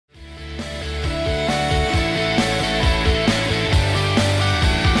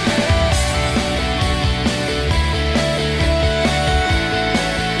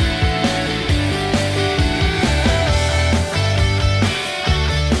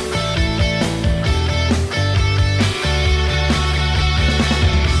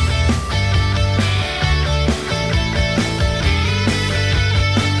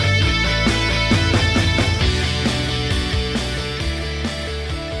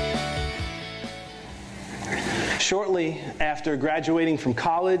Shortly after graduating from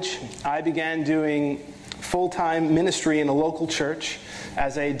college, I began doing full-time ministry in a local church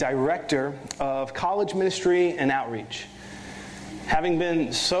as a director of college ministry and outreach. Having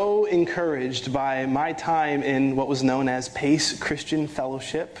been so encouraged by my time in what was known as Pace Christian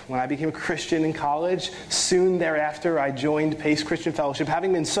Fellowship, when I became a Christian in college, soon thereafter I joined Pace Christian Fellowship.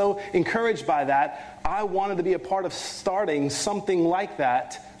 Having been so encouraged by that, I wanted to be a part of starting something like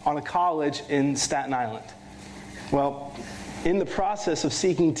that on a college in Staten Island. Well, in the process of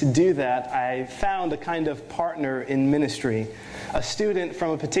seeking to do that, I found a kind of partner in ministry, a student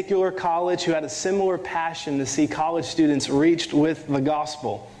from a particular college who had a similar passion to see college students reached with the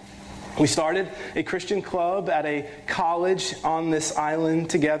gospel. We started a Christian club at a college on this island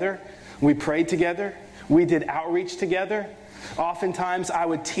together. We prayed together. We did outreach together. Oftentimes I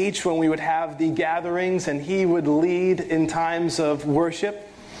would teach when we would have the gatherings, and he would lead in times of worship.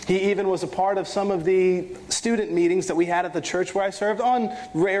 He even was a part of some of the student meetings that we had at the church where I served. On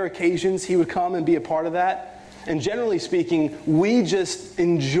rare occasions, he would come and be a part of that. And generally speaking, we just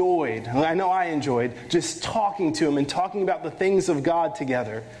enjoyed, I know I enjoyed, just talking to him and talking about the things of God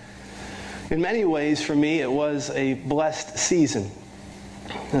together. In many ways, for me, it was a blessed season.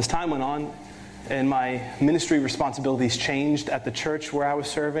 As time went on, and my ministry responsibilities changed at the church where I was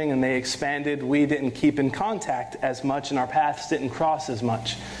serving, and they expanded. We didn't keep in contact as much, and our paths didn't cross as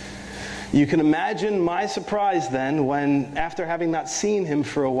much. You can imagine my surprise then when, after having not seen him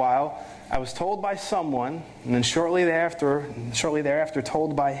for a while, I was told by someone, and then shortly thereafter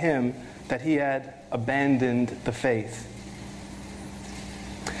told by him, that he had abandoned the faith.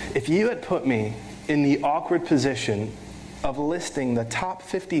 If you had put me in the awkward position of listing the top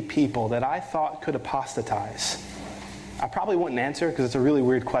 50 people that I thought could apostatize, I probably wouldn't answer because it's a really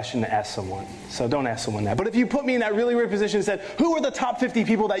weird question to ask someone. So don't ask someone that. But if you put me in that really weird position and said, who are the top 50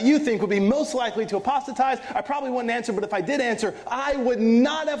 people that you think would be most likely to apostatize, I probably wouldn't answer. But if I did answer, I would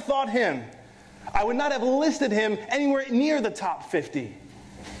not have thought him. I would not have listed him anywhere near the top 50.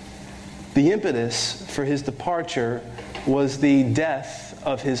 The impetus for his departure was the death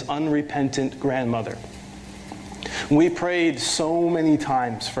of his unrepentant grandmother. We prayed so many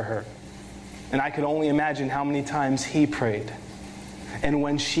times for her, and I could only imagine how many times he prayed. And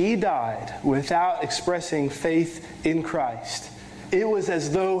when she died without expressing faith in Christ, it was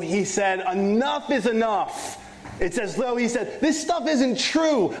as though he said, enough is enough. It's as though he said, this stuff isn't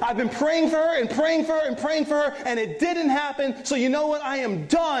true. I've been praying for her and praying for her and praying for her, and it didn't happen. So you know what? I am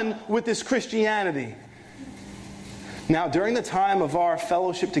done with this Christianity. Now, during the time of our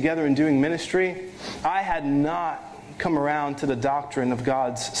fellowship together and doing ministry, I had not come around to the doctrine of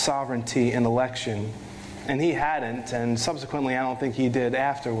God's sovereignty and election. And he hadn't, and subsequently I don't think he did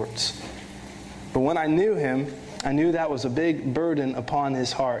afterwards. But when I knew him, I knew that was a big burden upon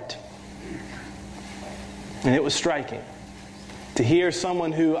his heart. And it was striking to hear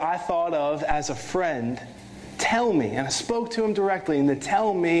someone who I thought of as a friend tell me, and I spoke to him directly, and to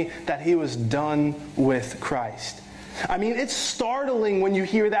tell me that he was done with Christ. I mean, it's startling when you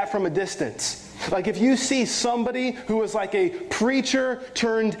hear that from a distance. Like if you see somebody who is like a preacher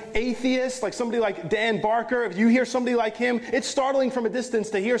turned atheist, like somebody like Dan Barker, if you hear somebody like him, it's startling from a distance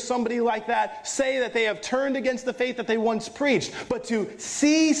to hear somebody like that say that they have turned against the faith that they once preached. But to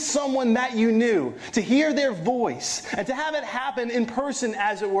see someone that you knew, to hear their voice, and to have it happen in person,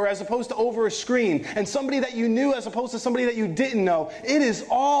 as it were, as opposed to over a screen, and somebody that you knew as opposed to somebody that you didn't know, it is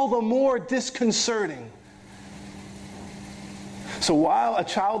all the more disconcerting. So while a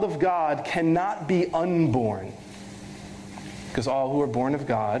child of God cannot be unborn, because all who are born of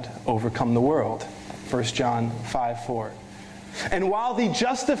God overcome the world, 1 John 5:4. And while the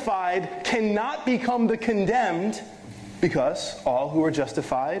justified cannot become the condemned, because all who are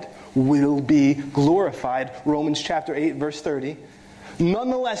justified will be glorified, Romans chapter 8, verse 30.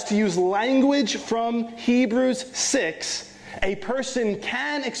 Nonetheless, to use language from Hebrews 6, a person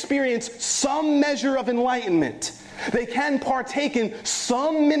can experience some measure of enlightenment. They can partake in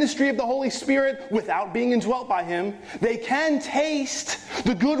some ministry of the Holy Spirit without being indwelt by Him. They can taste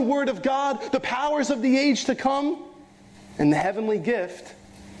the good Word of God, the powers of the age to come, and the heavenly gift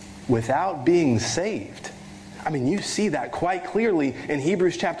without being saved. I mean, you see that quite clearly in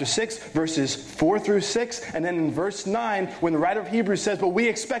Hebrews chapter 6, verses 4 through 6, and then in verse 9, when the writer of Hebrews says, "But we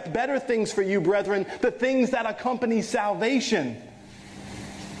expect better things for you, brethren, the things that accompany salvation."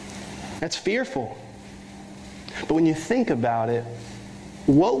 That's fearful. But when you think about it,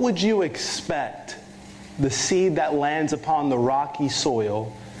 what would you expect the seed that lands upon the rocky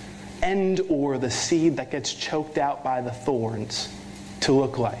soil and or the seed that gets choked out by the thorns to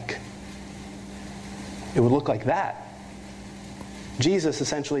look like? It would look like that. Jesus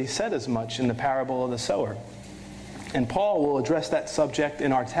essentially said as much in the parable of the sower. And Paul will address that subject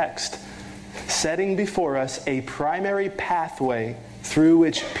in our text, setting before us a primary pathway through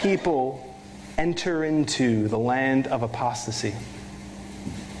which people enter into the land of apostasy.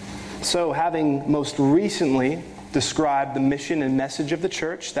 So, having most recently described the mission and message of the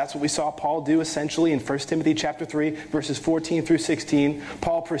church, that's what we saw Paul do essentially in 1 Timothy chapter 3, verses 14 through 16.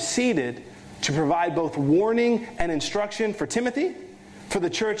 Paul proceeded to provide both warning and instruction for Timothy, for the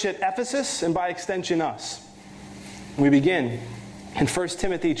church at Ephesus, and by extension us. We begin in 1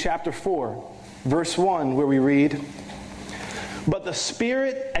 Timothy chapter 4, verse 1, where we read, "But the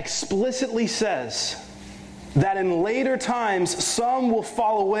Spirit explicitly says that in later times some will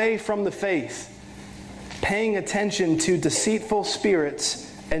fall away from the faith, paying attention to deceitful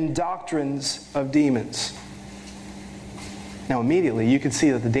spirits and doctrines of demons." Now immediately you can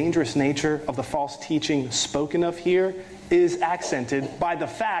see that the dangerous nature of the false teaching spoken of here is accented by the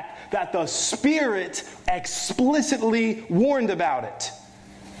fact that the Spirit explicitly warned about it.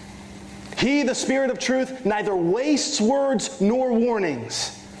 He, the Spirit of truth, neither wastes words nor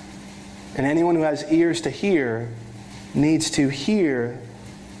warnings. And anyone who has ears to hear needs to hear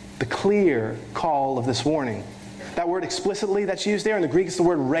the clear call of this warning. That word explicitly that's used there in the Greek is the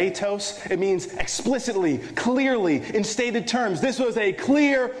word rhetos. It means explicitly, clearly, in stated terms. This was a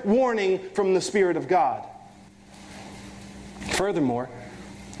clear warning from the Spirit of God. Furthermore,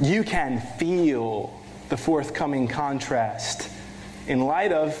 you can feel the forthcoming contrast in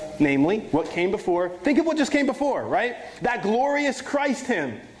light of, namely, what came before. Think of what just came before, right? That glorious Christ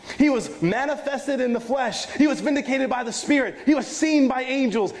hymn. He was manifested in the flesh. He was vindicated by the Spirit. He was seen by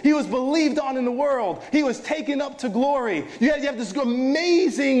angels. He was believed on in the world. He was taken up to glory. You have this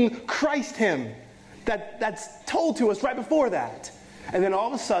amazing Christ hymn that's told to us right before that. And then all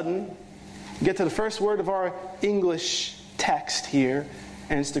of a sudden, you get to the first word of our English text here,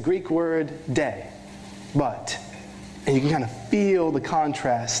 and it's the Greek word day, but. And you can kind of feel the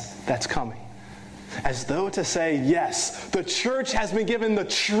contrast that's coming. As though to say, yes, the church has been given the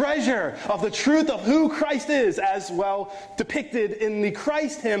treasure of the truth of who Christ is, as well depicted in the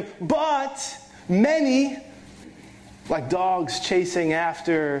Christ hymn, but many, like dogs chasing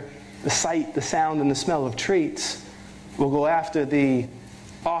after the sight, the sound, and the smell of treats, will go after the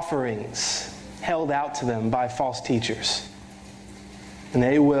offerings held out to them by false teachers. And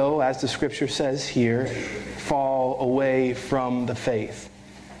they will, as the scripture says here, fall away from the faith.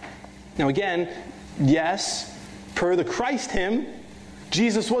 Now again, yes, per the Christ hymn,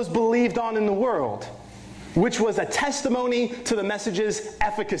 Jesus was believed on in the world, which was a testimony to the message's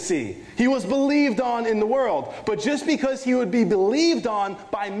efficacy. He was believed on in the world. But just because he would be believed on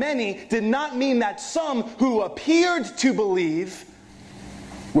by many did not mean that some who appeared to believe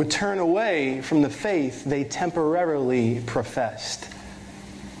would turn away from the faith they temporarily professed.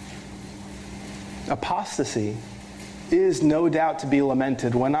 Apostasy is no doubt to be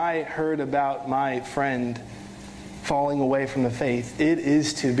lamented. When I heard about my friend falling away from the faith, it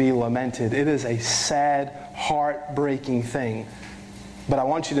is to be lamented. It is a sad, heartbreaking thing. But I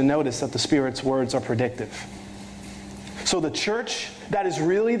want you to notice that the Spirit's words are predictive. So the church that is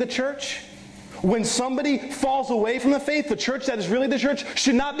really the church, when somebody falls away from the faith, the church that is really the church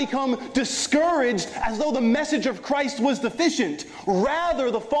should not become discouraged as though the message of Christ was deficient. Rather,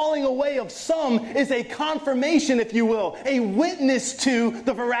 the falling away of some is a confirmation, if you will, a witness to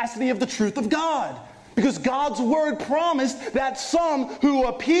the veracity of the truth of God. Because God's word promised that some who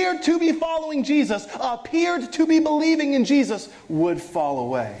appeared to be following Jesus, appeared to be believing in Jesus, would fall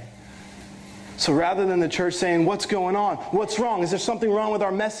away. So rather than the church saying, what's going on? What's wrong? Is there something wrong with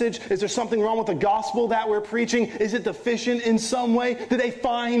our message? Is there something wrong with the gospel that we're preaching? Is it deficient in some way? Did they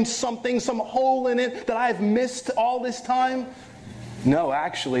find something, some hole in it that I've missed all this time? No,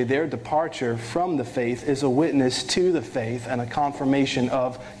 actually, their departure from the faith is a witness to the faith and a confirmation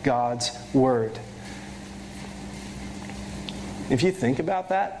of God's word. If you think about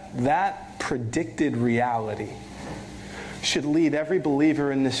that, that predicted reality should lead every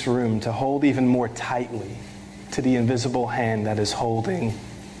believer in this room to hold even more tightly to the invisible hand that is holding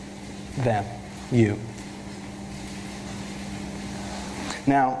them, you.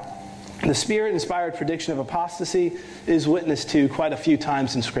 Now, the Spirit-inspired prediction of apostasy is witnessed to quite a few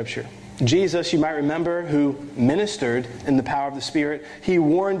times in Scripture. Jesus, you might remember, who ministered in the power of the Spirit, he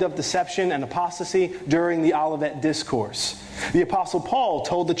warned of deception and apostasy during the Olivet Discourse. The Apostle Paul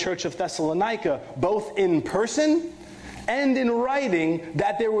told the church of Thessalonica, both in person and in writing,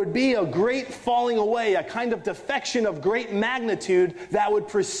 that there would be a great falling away, a kind of defection of great magnitude that would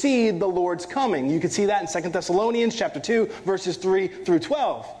precede the Lord's coming. You can see that in 2 Thessalonians chapter 2, verses 3 through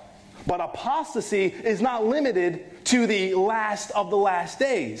 12. But apostasy is not limited to the last of the last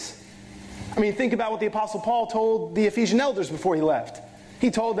days. I mean, think about what the Apostle Paul told the Ephesian elders before he left. He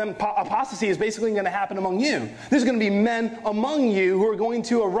told them apostasy is basically going to happen among you. There's going to be men among you who are going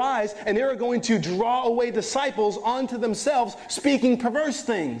to arise, and they're going to draw away disciples onto themselves, speaking perverse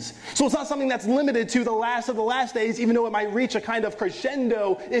things. So it's not something that's limited to the last of the last days, even though it might reach a kind of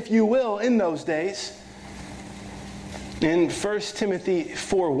crescendo, if you will, in those days. In 1 Timothy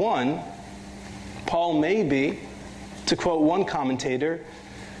 4:1, Paul may be, to quote one commentator,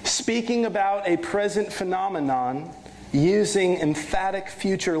 speaking about a present phenomenon using emphatic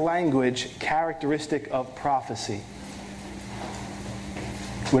future language characteristic of prophecy.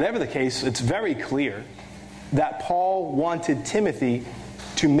 Whatever the case, it's very clear that Paul wanted Timothy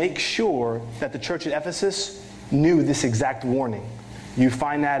to make sure that the church at Ephesus knew this exact warning. You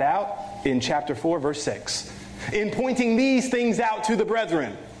find that out in chapter 4, verse 6. In pointing these things out to the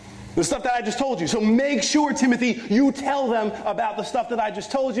brethren. The stuff that I just told you. So make sure, Timothy, you tell them about the stuff that I just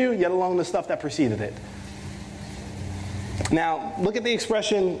told you, yet alone the stuff that preceded it. Now, look at the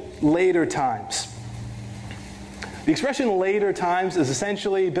expression later times. The expression later times is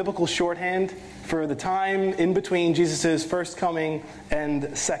essentially biblical shorthand for the time in between Jesus' first coming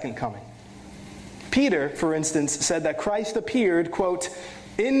and second coming. Peter, for instance, said that Christ appeared, quote,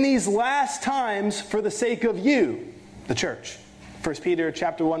 in these last times for the sake of you, the church. 1 Peter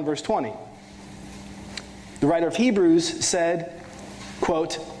chapter 1, verse 20. The writer of Hebrews said,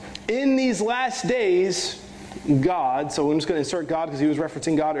 quote, in these last days, God, so I'm just going to insert God because he was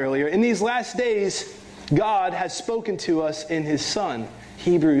referencing God earlier. In these last days, God has spoken to us in his Son.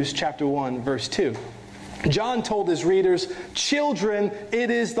 Hebrews chapter 1, verse 2. John told his readers, children,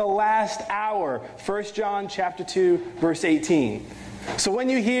 it is the last hour. 1 John chapter 2, verse 18. So when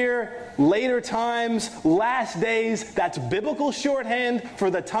you hear later times, last days, that's biblical shorthand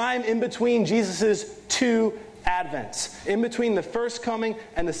for the time in between Jesus' two advents, in between the first coming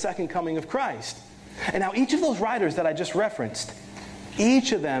and the second coming of Christ. And now each of those writers that I just referenced,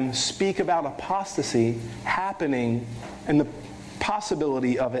 each of them speak about apostasy happening and the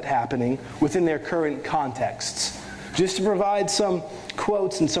possibility of it happening within their current contexts. Just to provide some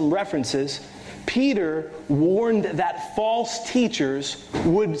quotes and some references, Peter warned that false teachers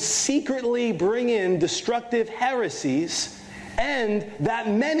would secretly bring in destructive heresies and that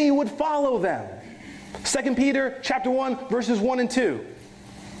many would follow them. 2 Peter chapter 1, verses 1 and 2.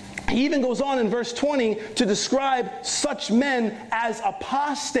 He even goes on in verse 20 to describe such men as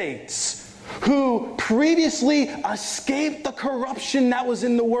apostates who previously escaped the corruption that was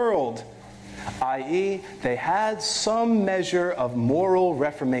in the world, i.e., they had some measure of moral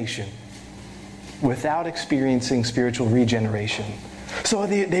reformation without experiencing spiritual regeneration. So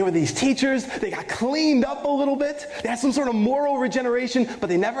they were these teachers, they got cleaned up a little bit, they had some sort of moral regeneration, but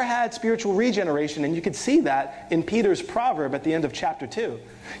they never had spiritual regeneration, and you can see that in Peter's proverb at the end of chapter 2.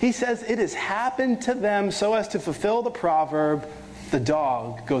 He says, it has happened to them so as to fulfill the proverb, the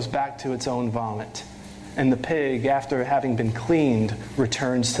dog goes back to its own vomit, and the pig, after having been cleaned,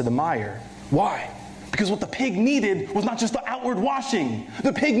 returns to the mire. Why? Because what the pig needed was not just the outward washing.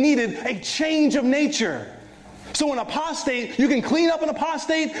 The pig needed a change of nature. So an apostate, you can clean up an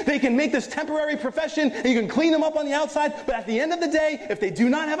apostate, they can make this temporary profession, and you can clean them up on the outside, but at the end of the day, if they do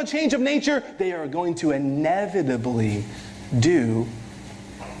not have a change of nature, they are going to inevitably do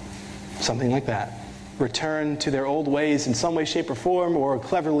something like that. Return to their old ways in some way, shape, or form, or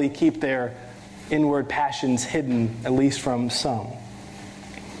cleverly keep their inward passions hidden, at least from some.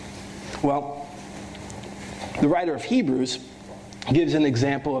 Well, the writer of Hebrews gives an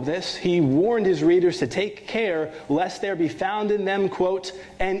example of this. He warned his readers to take care lest there be found in them, quote,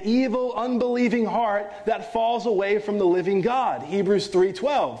 an evil, unbelieving heart that falls away from the living God. Hebrews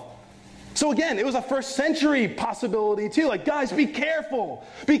 3:12. So again, it was a first century possibility too. Like, guys, be careful.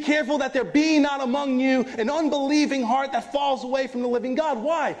 Be careful that there be not among you an unbelieving heart that falls away from the living God.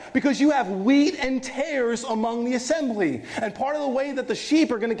 Why? Because you have wheat and tares among the assembly. And part of the way that the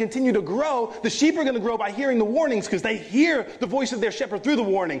sheep are going to continue to grow, the sheep are going to grow by hearing the warnings, because they hear the voice of their shepherd through the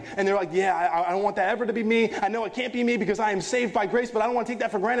warning. And they're like, yeah, I don't want that ever to be me. I know it can't be me because I am saved by grace, but I don't want to take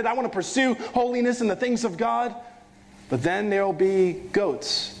that for granted. I want to pursue holiness and the things of God. But then there will be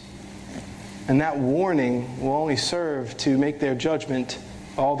goats. And that warning will only serve to make their judgment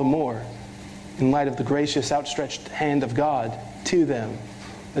all the more in light of the gracious outstretched hand of God to them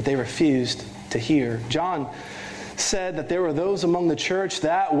that they refused to hear. John said that there were those among the church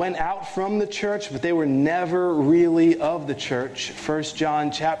that went out from the church, but they were never really of the church. 1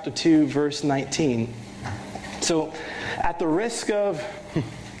 John chapter 2, verse 19. So at the risk of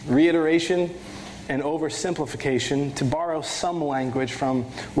reiteration and oversimplification, to borrow some language from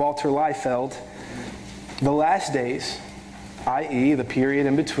Walter Liefeld, the last days, i.e. the period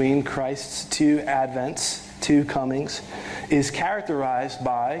in between Christ's two advents, two comings, is characterized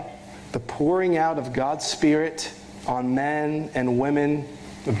by the pouring out of God's Spirit on men and women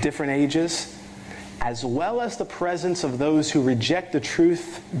of different ages, as well as the presence of those who reject the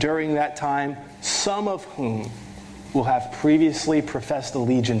truth during that time, some of whom will have previously professed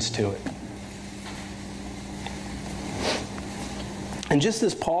allegiance to it. And just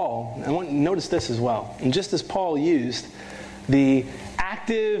as Paul, I want you to notice this as well, and just as Paul used the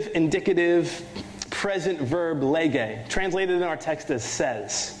active, indicative, present verb lege, translated in our text as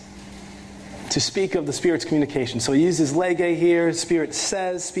says, to speak of the Spirit's communication. So he uses lege here, Spirit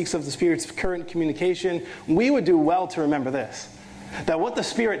says, speaks of the Spirit's current communication. We would do well to remember this, that what the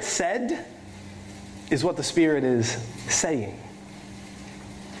Spirit said is what the Spirit is saying.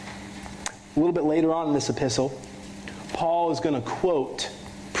 A little bit later on in this epistle, Paul is going to quote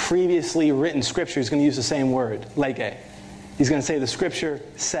previously written scripture. He's going to use the same word, lege. He's going to say the scripture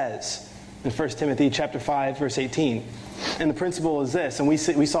says in 1 Timothy chapter 5, verse 18. And the principle is this, and we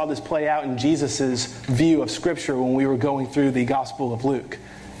saw this play out in Jesus' view of scripture when we were going through the Gospel of Luke.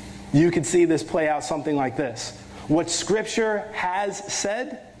 You could see this play out something like this. What scripture has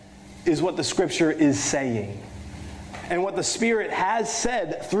said is what the scripture is saying. And what the Spirit has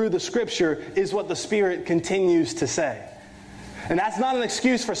said through the Scripture is what the Spirit continues to say. And that's not an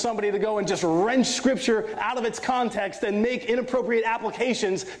excuse for somebody to go and just wrench Scripture out of its context and make inappropriate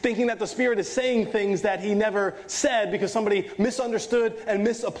applications, thinking that the Spirit is saying things that He never said because somebody misunderstood and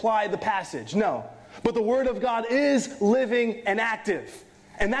misapplied the passage. No. But the Word of God is living and active.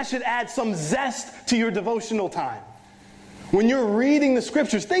 And that should add some zest to your devotional time. When you're reading the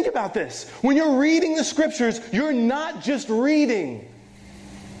Scriptures, think about this. When you're reading the Scriptures, you're not just reading.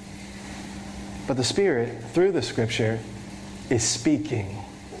 But the Spirit, through the Scripture, is speaking.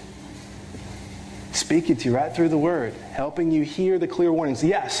 Speaking to you right through the Word, helping you hear the clear warnings.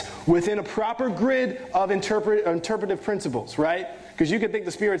 Yes, within a proper grid of interpretive principles, right? Because you could think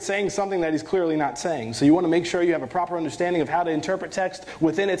the Spirit's saying something that He's clearly not saying. So you want to make sure you have a proper understanding of how to interpret text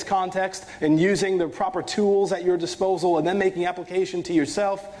within its context and using the proper tools at your disposal and then making application to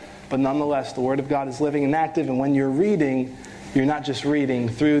yourself. But nonetheless, the Word of God is living and active. And when you're reading, you're not just reading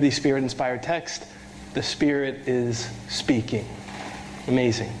through the Spirit-inspired text. The Spirit is speaking.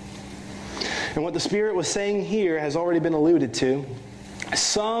 Amazing. And what the Spirit was saying here has already been alluded to.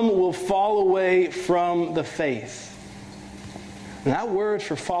 Some will fall away from the faith. And that word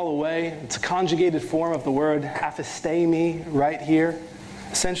for fall away, it's a conjugated form of the word aphistemi right here.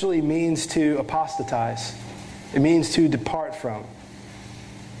 Essentially means to apostatize. It means to depart from.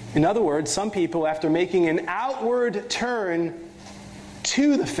 In other words, some people, after making an outward turn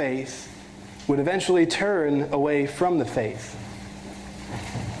to the faith, would eventually turn away from the faith.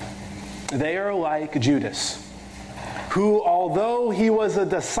 They are like Judas, who, although he was a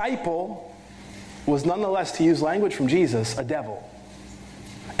disciple, was nonetheless, to use language from Jesus, a devil.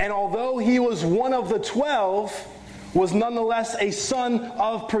 And although he was one of the 12, was nonetheless a son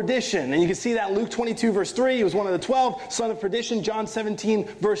of perdition. And you can see that in Luke 22, verse 3. He was one of the 12, son of perdition. John 17,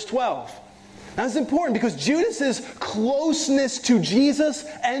 verse 12. Now, this is important because Judas's closeness to Jesus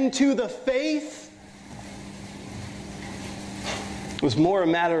and to the faith was more a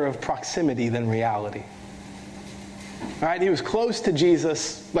matter of proximity than reality. All right, he was close to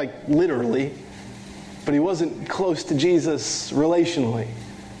Jesus, like literally, but he wasn't close to Jesus relationally.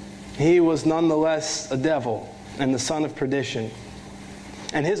 He was nonetheless a devil and the son of perdition.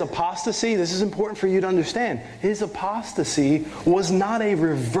 And his apostasy, this is important for you to understand, his apostasy was not a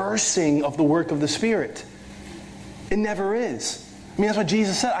reversing of the work of the Spirit. It never is. I mean, that's what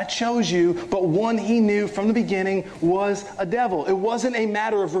Jesus said. I chose you, but one he knew from the beginning was a devil. It wasn't a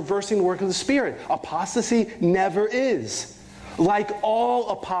matter of reversing the work of the Spirit. Apostasy never is. Like all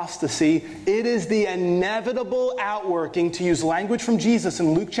apostasy, it is the inevitable outworking, to use language from Jesus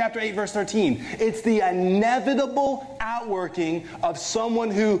in Luke chapter 8, verse 13. It's the inevitable outworking of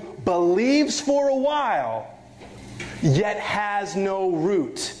someone who believes for a while, yet has no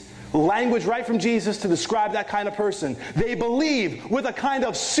root. Language right from Jesus to describe that kind of person. They believe with a kind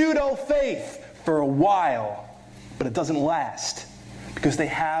of pseudo-faith for a while, but it doesn't last because they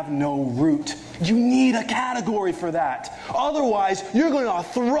have no root. You need a category for that. Otherwise, you're going to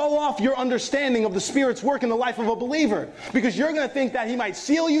throw off your understanding of the Spirit's work in the life of a believer, because you're going to think that He might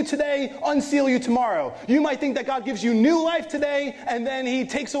seal you today, unseal you tomorrow. You might think that God gives you new life today, and then He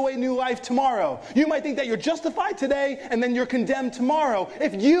takes away new life tomorrow. You might think that you're justified today, and then you're condemned tomorrow.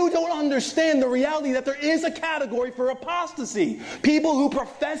 If you don't understand the reality that there is a category for apostasy, people who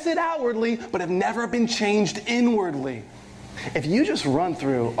profess it outwardly, but have never been changed inwardly. If you just run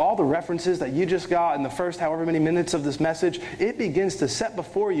through all the references that you just got in the first however many minutes of this message, it begins to set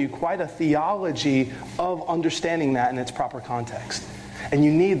before you quite a theology of understanding that in its proper context. And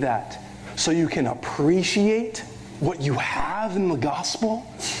you need that so you can appreciate what you have in the gospel,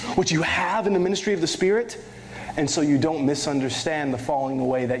 what you have in the ministry of the Spirit, and so you don't misunderstand the falling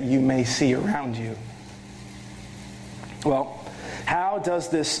away that you may see around you. Well, how does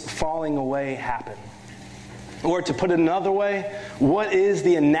this falling away happen? Or to put it another way, what is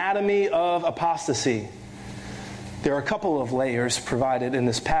the anatomy of apostasy? There are a couple of layers provided in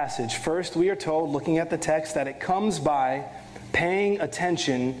this passage. First, we are told, looking at the text, that it comes by paying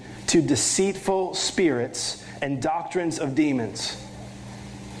attention to deceitful spirits and doctrines of demons.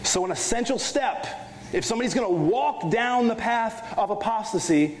 So an essential step, if somebody's going to walk down the path of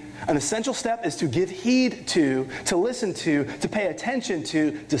apostasy, an essential step is to give heed to listen to pay attention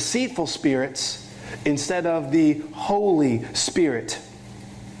to deceitful spirits instead of the Holy Spirit.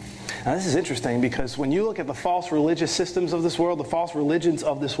 Now this is interesting because when you look at the false religious systems of this world, the false religions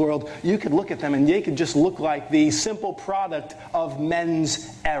of this world, you could look at them and they could just look like the simple product of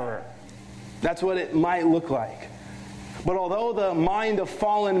men's error. That's what it might look like. But although the mind of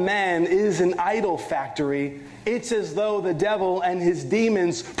fallen man is an idol factory, it's as though the devil and his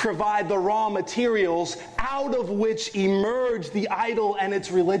demons provide the raw materials out of which emerge the idol and its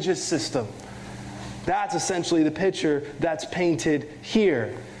religious system. That's essentially the picture that's painted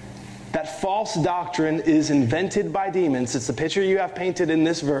here. That false doctrine is invented by demons. It's the picture you have painted in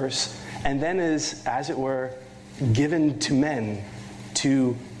this verse, and then is, as it were, given to men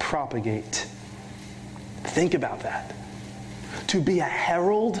to propagate. Think about that. To be a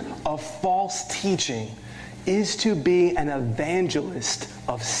herald of false teaching is to be an evangelist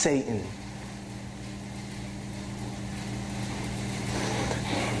of Satan.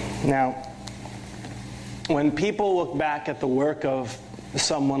 Now, when people look back at the work of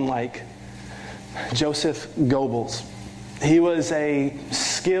someone like Joseph Goebbels, he was a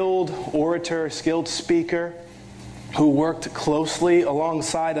skilled orator, skilled speaker who worked closely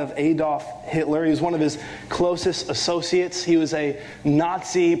alongside of Adolf Hitler. He was one of his closest associates. He was a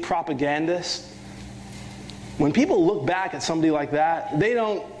Nazi propagandist. When people look back at somebody like that, they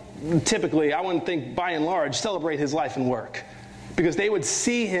don't typically, I wouldn't think by and large, celebrate his life and work, because they would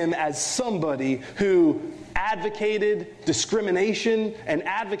see him as somebody who advocated discrimination and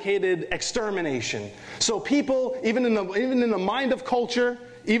advocated extermination. So people, even in the mind of culture,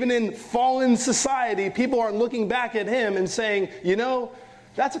 even in fallen society, people are looking back at him and saying, you know,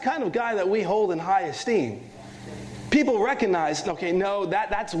 that's the kind of guy that we hold in high esteem. People recognize, okay, no,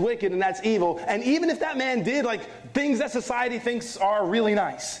 that's wicked and that's evil. And even if that man did like things that society thinks are really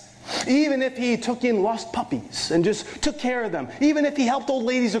nice, even if he took in lost puppies and just took care of them, even if he helped old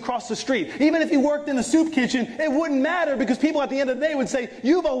ladies across the street, even if he worked in the soup kitchen, it wouldn't matter, because people at the end of the day would say,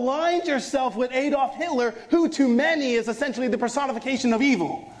 you've aligned yourself with Adolf Hitler, who to many is essentially the personification of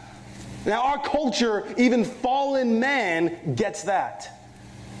evil. Now our culture, even fallen man, gets that.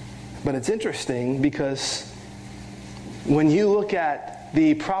 But it's interesting because when you look at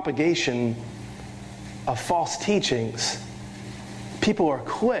the propagation of false teachings, people are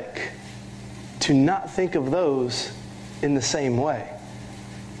quick to not think of those in the same way.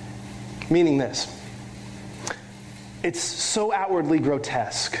 Meaning this: it's so outwardly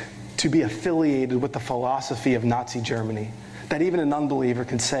grotesque to be affiliated with the philosophy of Nazi Germany that even an unbeliever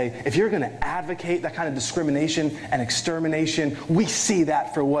can say, if you're going to advocate that kind of discrimination and extermination, we see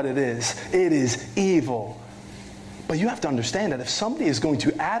that for what it is. It is evil. But you have to understand that if somebody is going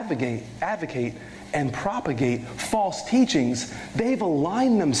to advocate and propagate false teachings, they've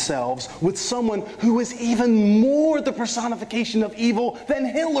aligned themselves with someone who is even more the personification of evil than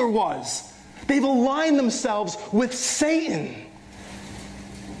Hitler was. They've aligned themselves with Satan,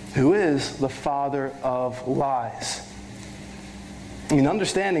 who is the father of lies. And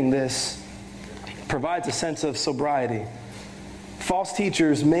understanding this provides a sense of sobriety. False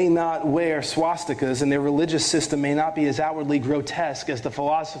teachers may not wear swastikas, and their religious system may not be as outwardly grotesque as the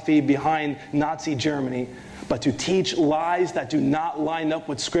philosophy behind Nazi Germany. But to teach lies that do not line up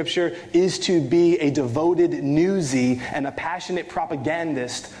with Scripture is to be a devoted newsie and a passionate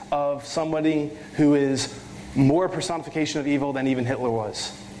propagandist of somebody who is more personification of evil than even Hitler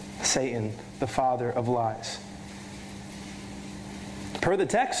was. Satan, the father of lies. Per the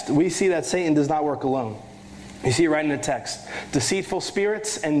text, we see that Satan does not work alone. You see it right in the text. Deceitful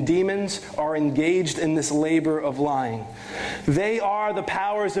spirits and demons are engaged in this labor of lying. They are the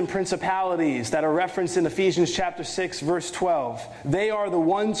powers and principalities that are referenced in Ephesians chapter 6, verse 12. They are the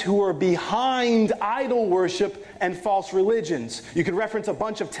ones who are behind idol worship and false religions. You could reference a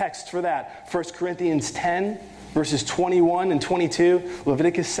bunch of texts for that. 1 Corinthians 10, verses 21 and 22,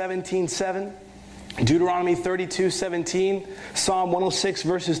 Leviticus 17:7, Deuteronomy 32:17, Psalm 106,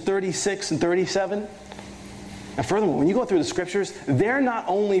 verses 36 and 37. And furthermore, when you go through the scriptures, they're not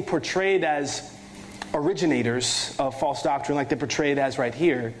only portrayed as originators of false doctrine like they're portrayed as right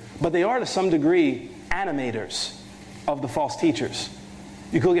here, but they are to some degree animators of the false teachers.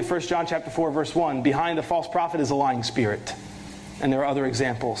 You can look at 1 John chapter 4, verse 1. Behind a false prophet is a lying spirit. And there are other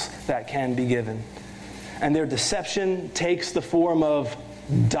examples that can be given. And their deception takes the form of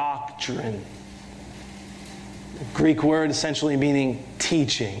doctrine. The Greek word essentially meaning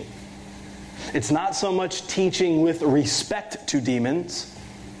teaching. It's not so much teaching with respect to demons,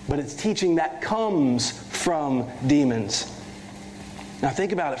 but it's teaching that comes from demons. Now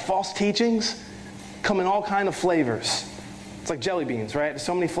think about it. False teachings come in all kinds of flavors. It's like jelly beans, right? There's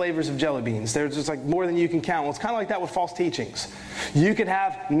so many flavors of jelly beans. There's just like more than you can count. Well, it's kind of like that with false teachings. You could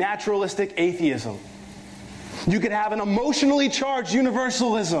have naturalistic atheism. You could have an emotionally charged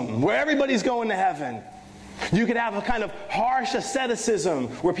universalism where everybody's going to heaven. You could have a kind of harsh asceticism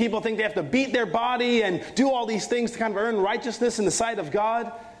where people think they have to beat their body and do all these things to kind of earn righteousness in the sight of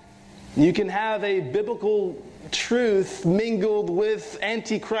God. You can have a biblical truth mingled with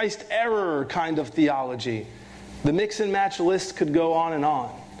antichrist error kind of theology. The mix and match list could go on and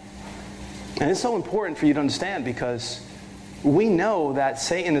on. And it's so important for you to understand because we know that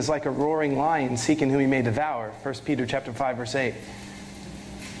Satan is like a roaring lion seeking whom he may devour. 1 Peter chapter 5, verse 8.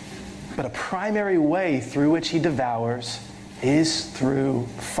 But a primary way through which he devours is through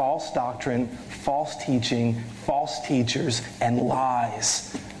false doctrine, false teaching, false teachers, and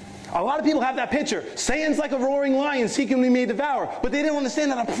lies. A lot of people have that picture. Satan's like a roaring lion seeking whom he may devour. But they don't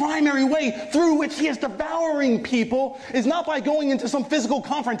understand that a primary way through which he is devouring people is not by going into some physical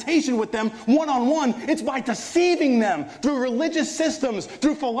confrontation with them one-on-one. It's by deceiving them through religious systems,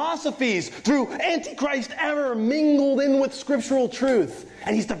 through philosophies, through antichrist error mingled in with scriptural truth.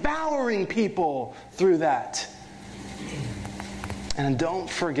 And he's devouring people through that. And don't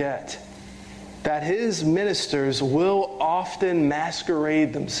forget that his ministers will often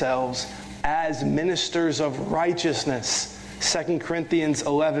masquerade themselves as ministers of righteousness. 2 Corinthians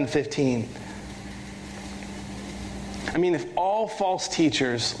 11:15. I mean, if all false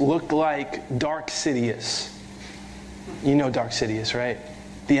teachers looked like Dark Sidious, you know Dark Sidious, right?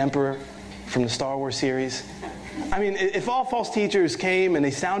 The Emperor from the Star Wars series. I mean, if all false teachers came and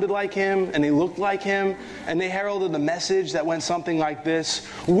they sounded like him and they looked like him and they heralded a message that went something like this: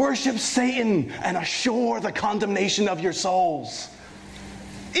 worship Satan and assure the condemnation of your souls.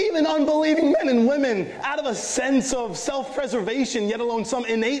 Even unbelieving men and women, out of a sense of self-preservation, yet alone some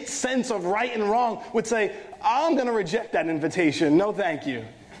innate sense of right and wrong, would say, I'm going to reject that invitation. No, thank you.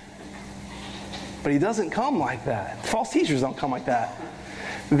 But he doesn't come like that. False teachers don't come like that.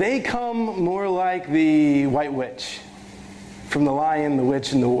 They come more like the White Witch from The Lion, the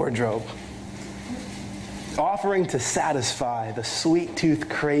Witch, and the Wardrobe, offering to satisfy the sweet-tooth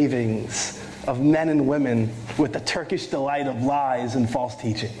cravings of men and women with the Turkish delight of lies and false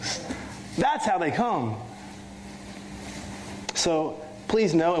teachings. That's how they come. So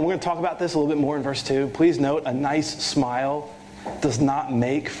please note, and we're going to talk about this a little bit more in verse 2, please note a nice smile does not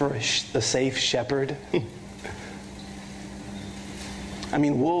make for a safe shepherd. I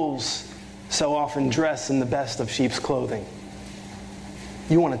mean, wolves so often dress in the best of sheep's clothing.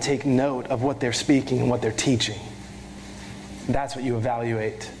 You want to take note of what they're speaking and what they're teaching. That's what you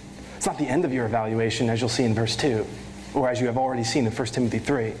evaluate. It's not the end of your evaluation, as you'll see in verse 2, or as you have already seen in 1 Timothy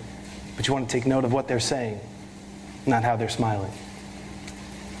 3. But you want to take note of what they're saying, not how they're smiling.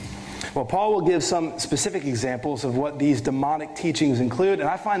 Well, Paul will give some specific examples of what these demonic teachings include, and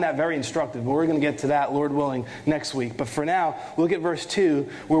I find that very instructive. But we're going to get to that, Lord willing, next week. But for now, look at verse 2,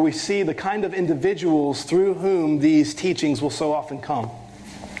 where we see the kind of individuals through whom these teachings will so often come.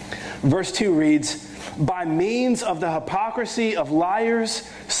 Verse 2 reads, by means of the hypocrisy of liars,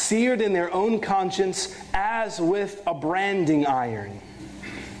 seared in their own conscience as with a branding iron.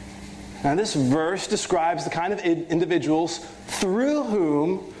 Now this verse describes the kind of individuals through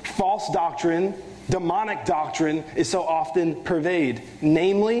whom false doctrine, demonic doctrine is so often pervaded.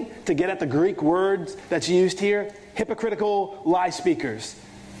 Namely, to get at the Greek word that's used here, hypocritical lie speakers.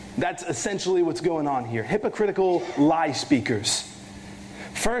 That's essentially what's going on here. Hypocritical lie speakers.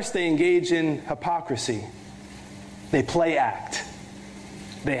 First, they engage in hypocrisy. They play act.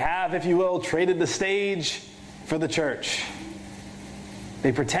 They have, if you will, traded the stage for the church.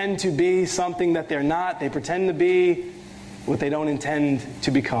 They pretend to be something that they're not. They pretend to be what they don't intend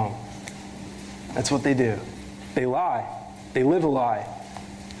to become. That's what they do. They lie. They live a lie.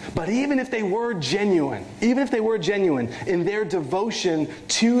 But even if they were genuine in their devotion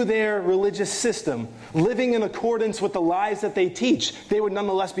to their religious system, living in accordance with the lies that they teach, they would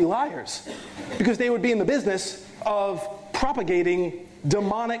nonetheless be liars. Because they would be in the business of propagating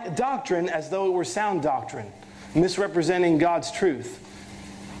demonic doctrine as though it were sound doctrine, misrepresenting God's truth.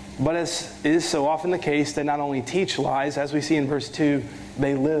 But as is so often the case, they not only teach lies, as we see in verse 2,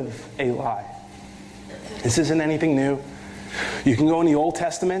 they live a lie. This isn't anything new. You can go in the Old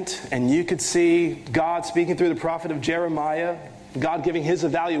Testament and you could see God speaking through the prophet of Jeremiah, God giving his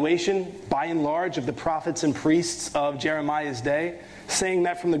evaluation, by and large, of the prophets and priests of Jeremiah's day, saying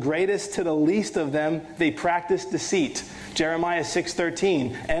that from the greatest to the least of them, they practiced deceit. Jeremiah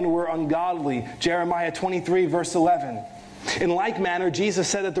 6:13, and were ungodly. Jeremiah 23, verse 11. In like manner, Jesus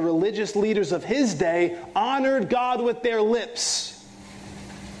said that the religious leaders of his day honored God with their lips,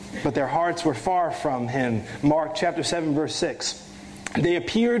 but their hearts were far from him. Mark chapter 7, verse 6. They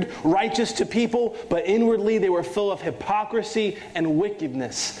appeared righteous to people, but inwardly they were full of hypocrisy and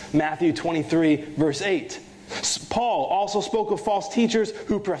wickedness. Matthew 23, verse 8. Paul also spoke of false teachers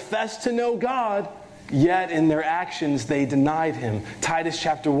who professed to know God, yet in their actions they denied him. Titus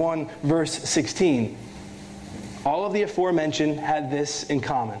chapter 1, verse 16. All of the aforementioned had this in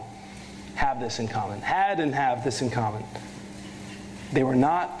common. Had and have this in common. They were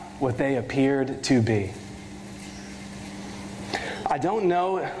not what they appeared to be. I don't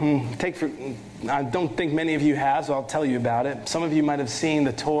know, I don't think many of you have, so I'll tell you about it. Some of you might have seen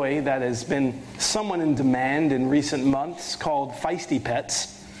the toy that has been somewhat in demand in recent months called Feisty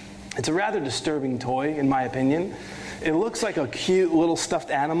Pets. It's a rather disturbing toy, in my opinion. It looks like a cute little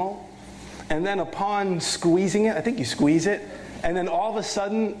stuffed animal, and then upon squeezing it, I think you squeeze it, and then all of a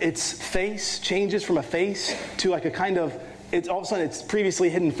sudden its face changes from a face to like a kind of, all of a sudden its previously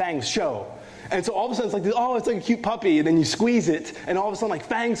hidden fangs show. And so all of a sudden it's like, oh, it's like a cute puppy, and then you squeeze it, and all of a sudden like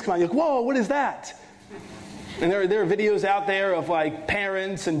fangs come out. You're like, whoa, what is that? And there are videos out there of like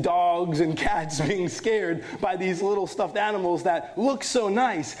parents and dogs and cats being scared by these little stuffed animals that look so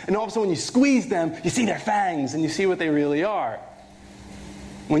nice. And all of a sudden when you squeeze them, you see their fangs and you see what they really are.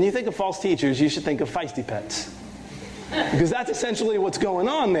 When you think of false teachers, you should think of feisty pets. Because that's essentially what's going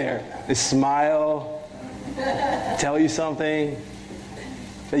on there. They smile, tell you something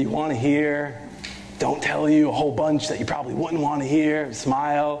that you want to hear, don't tell you a whole bunch that you probably wouldn't want to hear,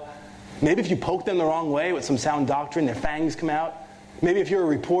 smile. Maybe if you poke them the wrong way with some sound doctrine, their fangs come out. Maybe if you're a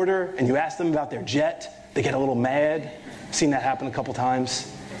reporter and you ask them about their jet, they get a little mad. I've seen that happen a couple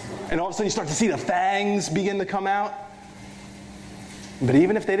times. And all of a sudden you start to see the fangs begin to come out. But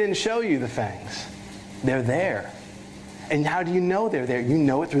even if they didn't show you the fangs, they're there. And how do you know they're there? You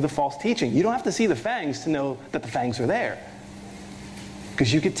know it through the false teaching. You don't have to see the fangs to know that the fangs are there,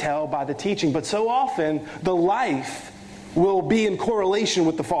 because you could tell by the teaching. But so often, the life will be in correlation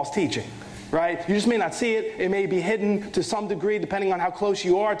with the false teaching, right? You just may not see it. It may be hidden to some degree, depending on how close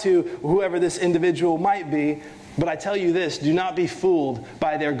you are to whoever this individual might be. But I tell you this, do not be fooled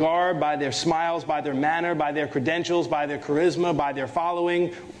by their garb, by their smiles, by their manner, by their credentials, by their charisma, by their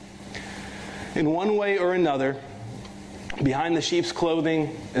following. In one way or another, behind the sheep's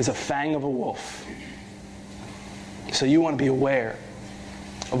clothing is a fang of a wolf. So you want to be aware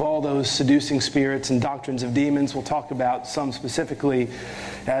of all those seducing spirits and doctrines of demons. We'll talk about some specifically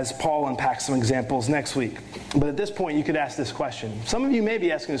as Paul unpacks some examples next week. But at this point, you could ask this question. Some of you may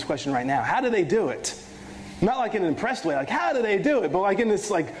be asking this question right now. How do they do it? Not like in an impressed way, like, how do they do it? But like in this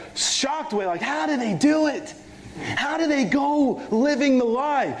like shocked way, like, how do they do it? How do they go living the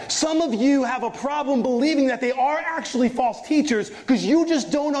lie? Some of you have a problem believing that they are actually false teachers because you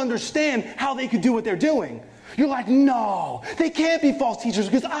just don't understand how they could do what they're doing. You're like, no, they can't be false teachers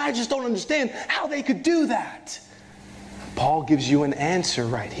because I just don't understand how they could do that. Paul gives you an answer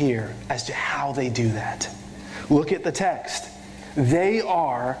right here as to how they do that. Look at the text. They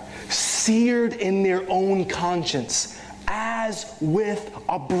are seared in their own conscience as with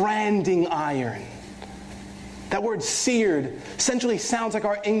a branding iron. That word seared essentially sounds like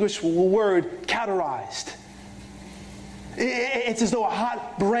our English word cauterized. It's as though a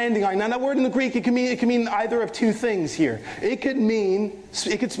hot branding iron. Now that word in the Greek, it can mean either of two things here. It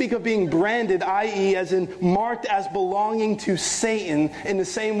could speak of being branded, i.e. as in marked as belonging to Satan, in the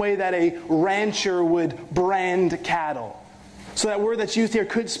same way that a rancher would brand cattle. So that word that's used here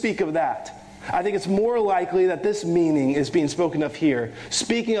could speak of that. I think it's more likely that this meaning is being spoken of here,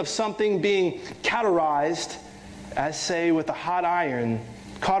 speaking of something being cauterized, as say with a hot iron,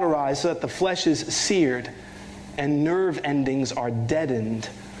 cauterized so that the flesh is seared and nerve endings are deadened,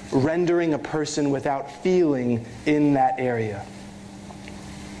 rendering a person without feeling in that area.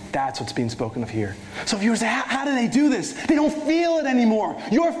 That's what's being spoken of here. So if you were to say, how do they do this? They don't feel it anymore.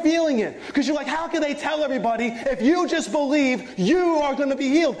 You're feeling it. Because you're like, how can they tell everybody if you just believe you are going to be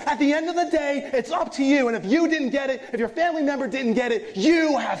healed? At the end of the day, it's up to you. And if you didn't get it, if your family member didn't get it,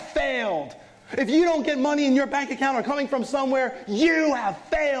 you have failed. If you don't get money in your bank account or coming from somewhere, you have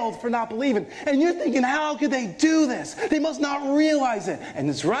failed for not believing. And you're thinking, how could they do this? They must not realize it. And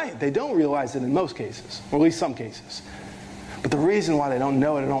it's right. They don't realize it in most cases, or at least some cases. But the reason why they don't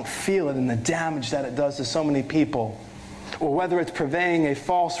know it or don't feel it and the damage that it does to so many people, or whether it's purveying a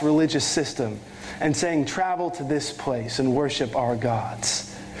false religious system and saying, travel to this place and worship our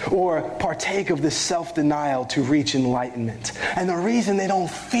gods, or partake of this self-denial to reach enlightenment. And the reason they don't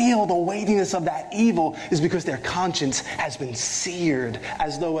feel the weightiness of that evil is because their conscience has been seared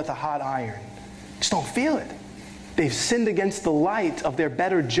as though with a hot iron. Just don't feel it. They've sinned against the light of their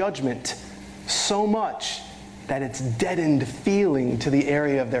better judgment so much that it's deadened feeling to the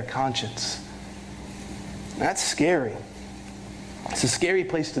area of their conscience. That's scary. It's a scary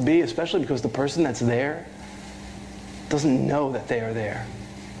place to be, especially because the person that's there doesn't know that they are there.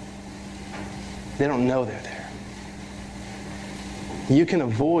 They don't know they're there. You can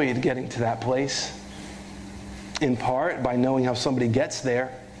avoid getting to that place in part by knowing how somebody gets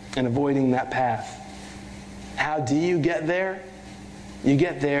there and avoiding that path. How do you get there? You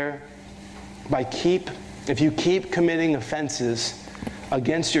get there by if you keep committing offenses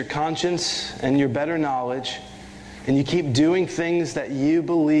against your conscience and your better knowledge, and you keep doing things that you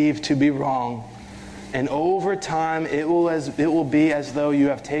believe to be wrong, and over time it will be as though you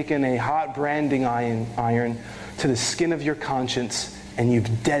have taken a hot branding iron to the skin of your conscience, and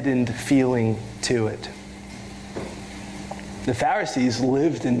you've deadened feeling to it. The Pharisees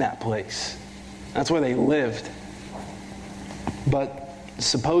lived in that place. That's where they lived. But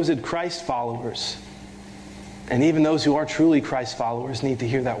supposed Christ followers, and even those who are truly Christ followers, need to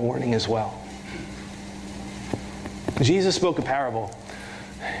hear that warning as well. Jesus spoke a parable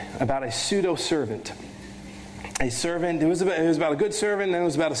about a pseudo-servant. A servant, it was about a good servant, and it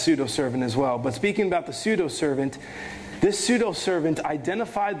was about a pseudo-servant as well. But speaking about the pseudo-servant, this pseudo-servant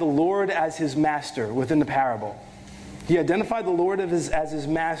identified the Lord as his master within the parable. He identified the Lord as his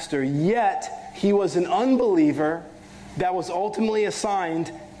master, yet he was an unbeliever that was ultimately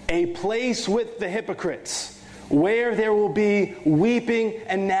assigned a place with the hypocrites, where there will be weeping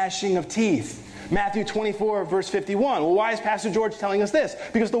and gnashing of teeth. Matthew 24, verse 51. Well, why is Pastor George telling us this?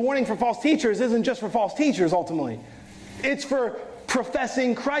 Because the warning for false teachers isn't just for false teachers, ultimately. It's for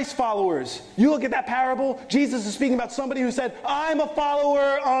professing Christ followers. You look at that parable, Jesus is speaking about somebody who said, I'm a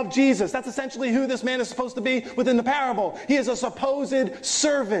follower of Jesus. That's essentially who this man is supposed to be within the parable. He is a supposed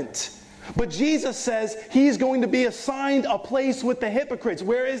servant. But Jesus says he's going to be assigned a place with the hypocrites.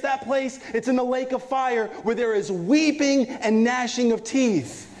 Where is that place? It's in the lake of fire, where there is weeping and gnashing of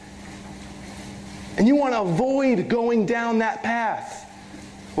teeth. And you want to avoid going down that path.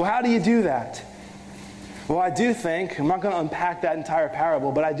 Well, how do you do that? Well, I do think, I'm not going to unpack that entire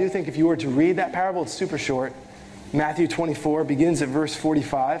parable, but I do think if you were to read that parable, it's super short. Matthew 24 begins at verse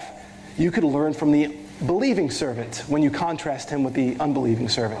 45. You could learn from the believing servant when you contrast him with the unbelieving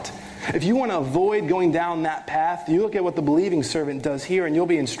servant. If you want to avoid going down that path, you look at what the believing servant does here, and you'll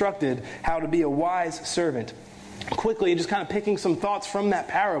be instructed how to be a wise servant. Quickly, just kind of picking some thoughts from that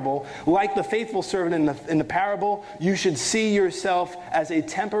parable. Like the faithful servant in the parable, you should see yourself as a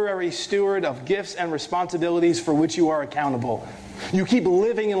temporary steward of gifts and responsibilities for which you are accountable. You keep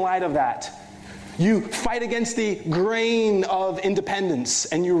living in light of that. You fight against the grain of independence,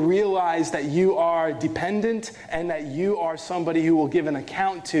 and you realize that you are dependent and that you are somebody who will give an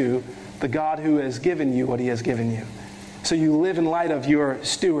account to the God who has given you what he has given you. So you live in light of your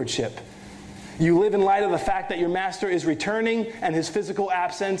stewardship. You live in light of the fact that your master is returning and his physical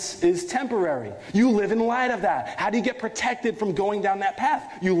absence is temporary. You live in light of that. How do you get protected from going down that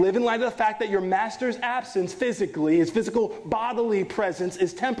path? You live in light of the fact that your master's absence physically, his physical bodily presence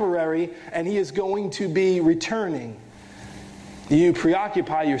is temporary, and he is going to be returning. You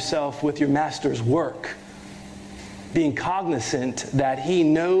preoccupy yourself with your master's work, being cognizant that he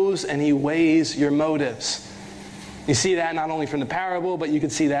knows and he weighs your motives. You see that not only from the parable, but you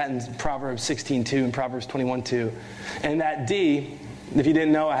can see that in Proverbs 16:2 and Proverbs 21:2. And that D, if you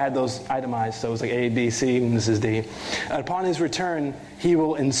didn't know, I had those itemized, so it was like A, B, C, and this is D. Upon his return, he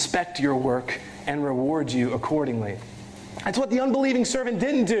will inspect your work and reward you accordingly. That's what the unbelieving servant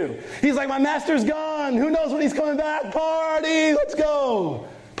didn't do. He's like, my master's gone. Who knows when he's coming back? Party, let's go.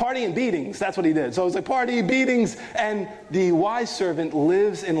 Party and beatings, that's what he did. So it was like party, beatings, and the wise servant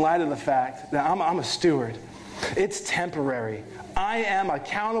lives in light of the fact that I'm a steward. It's temporary. I am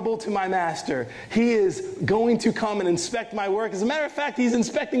accountable to my master. He is going to come and inspect my work. As a matter of fact, he's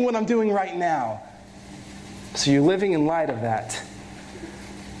inspecting what I'm doing right now. So you're living in light of that.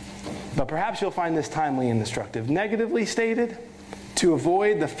 But perhaps you'll find this timely and instructive. Negatively stated, to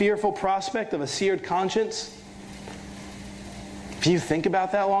avoid the fearful prospect of a seared conscience, if you think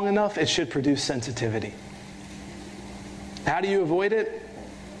about that long enough, it should produce sensitivity. How do you avoid it?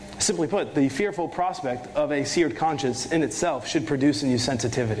 Simply put, the fearful prospect of a seared conscience in itself should produce in you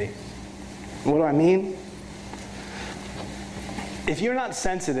sensitivity. What do I mean? If you're not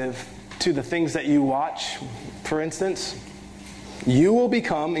sensitive to the things that you watch, for instance, you will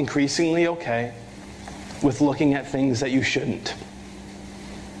become increasingly okay with looking at things that you shouldn't.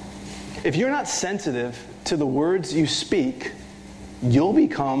 If you're not sensitive to the words you speak, you'll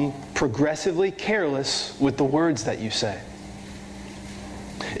become progressively careless with the words that you say.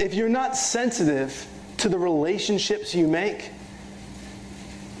 If you're not sensitive to the relationships you make,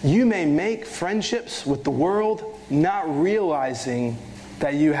 you may make friendships with the world, not realizing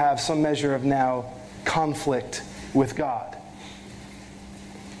that you have some measure of now conflict with God.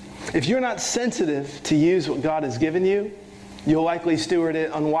 If you're not sensitive to use what God has given you, you'll likely steward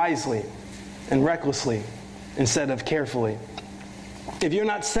it unwisely and recklessly instead of carefully. If you're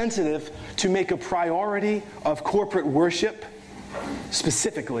not sensitive to make a priority of corporate worship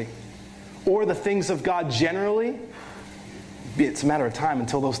specifically, or the things of God generally, it's a matter of time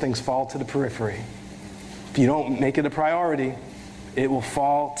until those things fall to the periphery. If you don't make it a priority, it will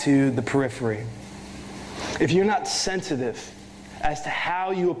fall to the periphery. If you're not sensitive as to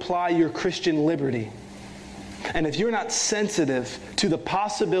how you apply your Christian liberty, and if you're not sensitive to the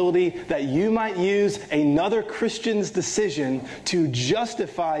possibility that you might use another Christian's decision to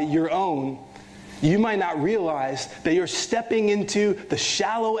justify your own, you might not realize that you're stepping into the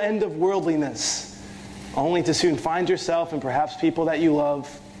shallow end of worldliness, only to soon find yourself and perhaps people that you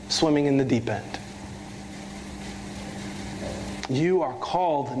love swimming in the deep end. You are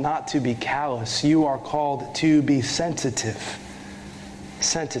called not to be callous. You are called to be sensitive.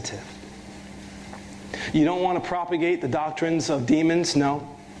 Sensitive. You don't want to propagate the doctrines of demons, no.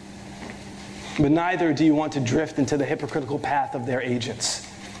 But neither do you want to drift into the hypocritical path of their agents.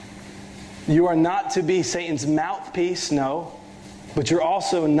 You are not to be Satan's mouthpiece, no. But you're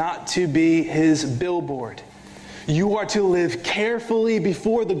also not to be his billboard. You are to live carefully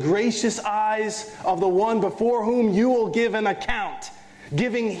before the gracious eyes of the one before whom you will give an account,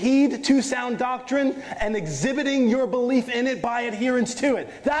 giving heed to sound doctrine and exhibiting your belief in it by adherence to it.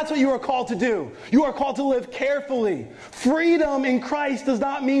 That's what you are called to do. You are called to live carefully. Freedom in Christ does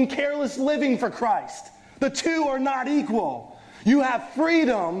not mean careless living for Christ. The two are not equal. You have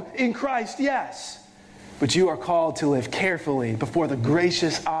freedom in Christ, yes. But you are called to live carefully before the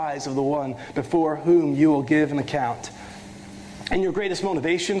gracious eyes of the one before whom you will give an account. And your greatest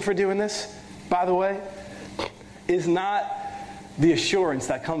motivation for doing this, by the way, is not the assurance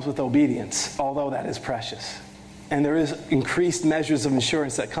that comes with obedience, although that is precious. And there is increased measures of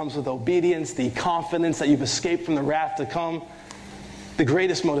assurance that comes with obedience, the confidence that you've escaped from the wrath to come. The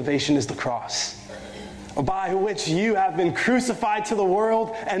greatest motivation is the cross, by which you have been crucified to the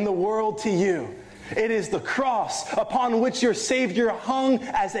world and the world to you. It is the cross upon which your Savior hung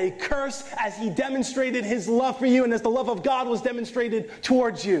as a curse as he demonstrated his love for you and as the love of God was demonstrated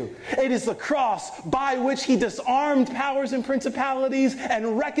towards you. It is the cross by which he disarmed powers and principalities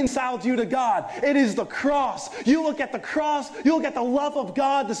and reconciled you to God. It is the cross. You look at the cross, you look at the love of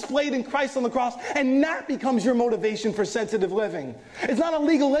God displayed in Christ on the cross, and that becomes your motivation for sensitive living. It's not a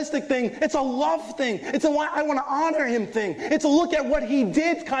legalistic thing. It's a love thing. It's a I want to honor him thing. It's a look at what he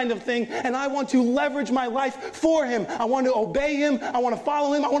did kind of thing, and I want to leverage my life for him. I want to obey him. I want to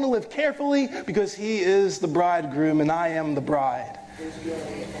follow him. I want to live carefully because he is the bridegroom and I am the bride.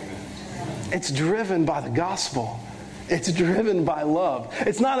 It's driven by the gospel. It's driven by love.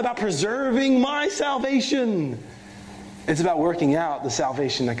 It's not about preserving my salvation. It's about working out the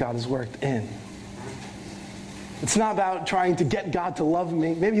salvation that God has worked in. It's not about trying to get God to love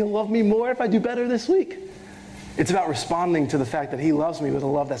me. Maybe he'll love me more if I do better this week. It's about responding to the fact that he loves me with a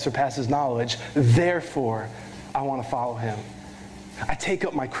love that surpasses knowledge. Therefore, I want to follow him. I take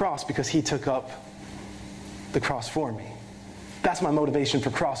up my cross because he took up the cross for me. That's my motivation for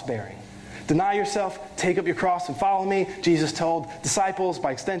cross bearing. Deny yourself, take up your cross and follow me. Jesus told disciples,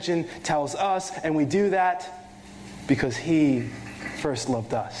 by extension, tells us, and we do that because he first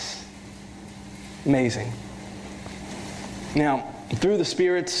loved us. Amazing. Now, through the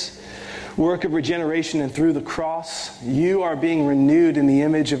Spirit's work of regeneration and through the cross, you are being renewed in the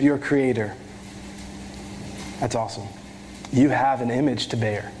image of your Creator. That's awesome. You have an image to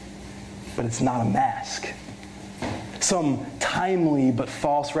bear, but it's not a mask. some timely but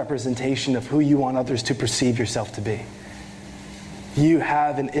false representation of who you want others to perceive yourself to be. You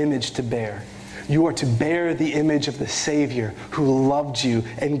have an image to bear. You are to bear the image of the Savior who loved you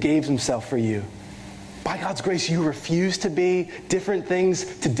and gave himself for you. By God's grace, you refuse to be different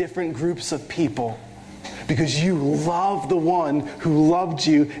things to different groups of people because you love the one who loved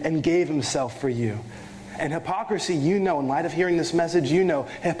you and gave himself for you. And hypocrisy, in light of hearing this message,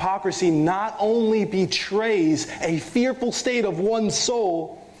 hypocrisy not only betrays a fearful state of one's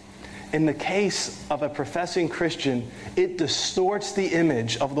soul, in the case of a professing Christian, it distorts the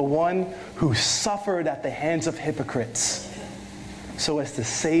image of the one who suffered at the hands of hypocrites so as to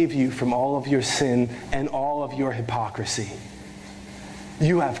save you from all of your sin and all of your hypocrisy.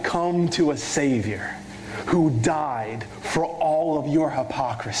 You have come to a Savior who died for all of your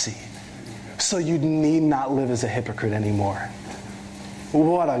hypocrisy, so you need not live as a hypocrite anymore.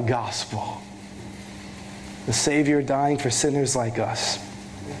 What a gospel. The Savior dying for sinners like us.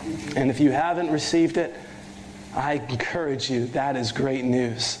 And if you haven't received it, I encourage you, that is great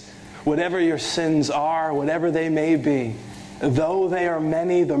news. Whatever your sins are, whatever they may be, though they are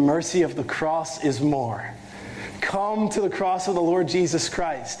many, the mercy of the cross is more. Come to the cross of the Lord Jesus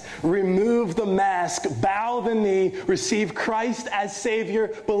Christ. Remove the mask, bow the knee, receive Christ as Savior,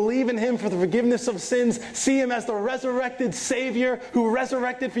 believe in him for the forgiveness of sins, see him as the resurrected Savior who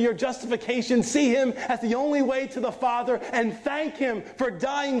resurrected for your justification, see him as the only way to the Father, and thank him for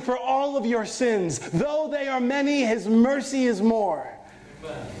dying for all of your sins. Though they are many, his mercy is more.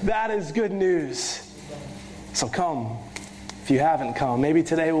 That is good news. So come. If you haven't come, maybe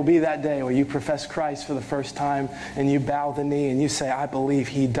today will be that day where you profess Christ for the first time and you bow the knee and you say, I believe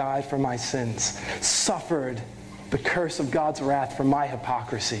he died for my sins, suffered the curse of God's wrath for my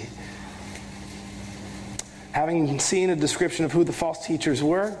hypocrisy. Having seen a description of who the false teachers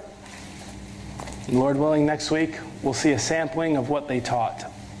were, Lord willing, next week we'll see a sampling of what they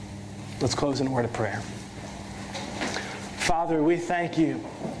taught. Let's close in a word of prayer. Father, we thank you.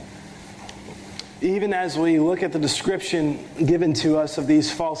 Even as we look at the description given to us of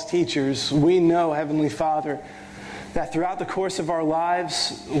these false teachers, we know, Heavenly Father, that throughout the course of our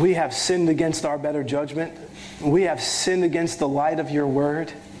lives, we have sinned against our better judgment. We have sinned against the light of your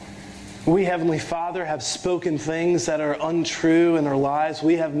word. We, Heavenly Father, have spoken things that are untrue in our lives.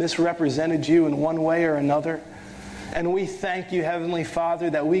 We have misrepresented you in one way or another. And we thank you, Heavenly Father,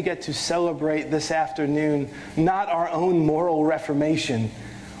 that we get to celebrate this afternoon not our own moral reformation.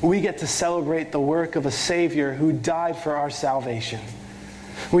 We get to celebrate the work of a Savior who died for our salvation.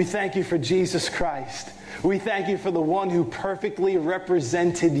 We thank you for Jesus Christ. We thank you for the one who perfectly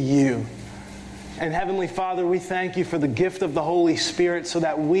represented you. And Heavenly Father, we thank you for the gift of the Holy Spirit so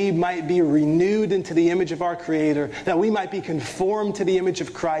that we might be renewed into the image of our Creator, that we might be conformed to the image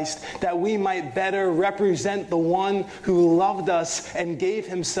of Christ, that we might better represent the one who loved us and gave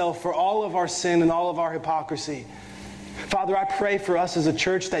himself for all of our sin and all of our hypocrisy. Father, I pray for us as a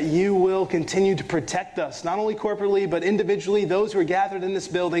church that you will continue to protect us, not only corporately, but individually, those who are gathered in this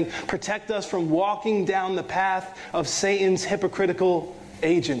building. Protect us from walking down the path of Satan's hypocritical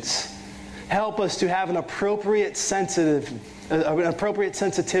agents. Help us to have an appropriate sensitivity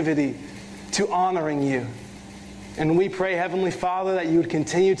to honoring you. And we pray, Heavenly Father, that you would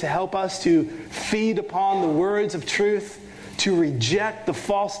continue to help us to feed upon the words of truth, to reject the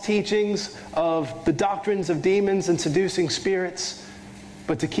false teachings of the doctrines of demons and seducing spirits,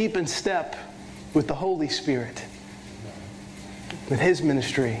 but to keep in step with the Holy Spirit, with his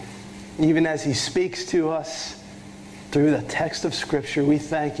ministry, even as he speaks to us through the text of Scripture. We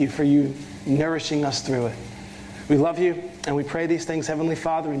thank you for you nourishing us through it. We love you, and we pray these things, Heavenly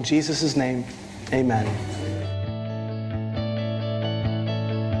Father, in Jesus' name. Amen.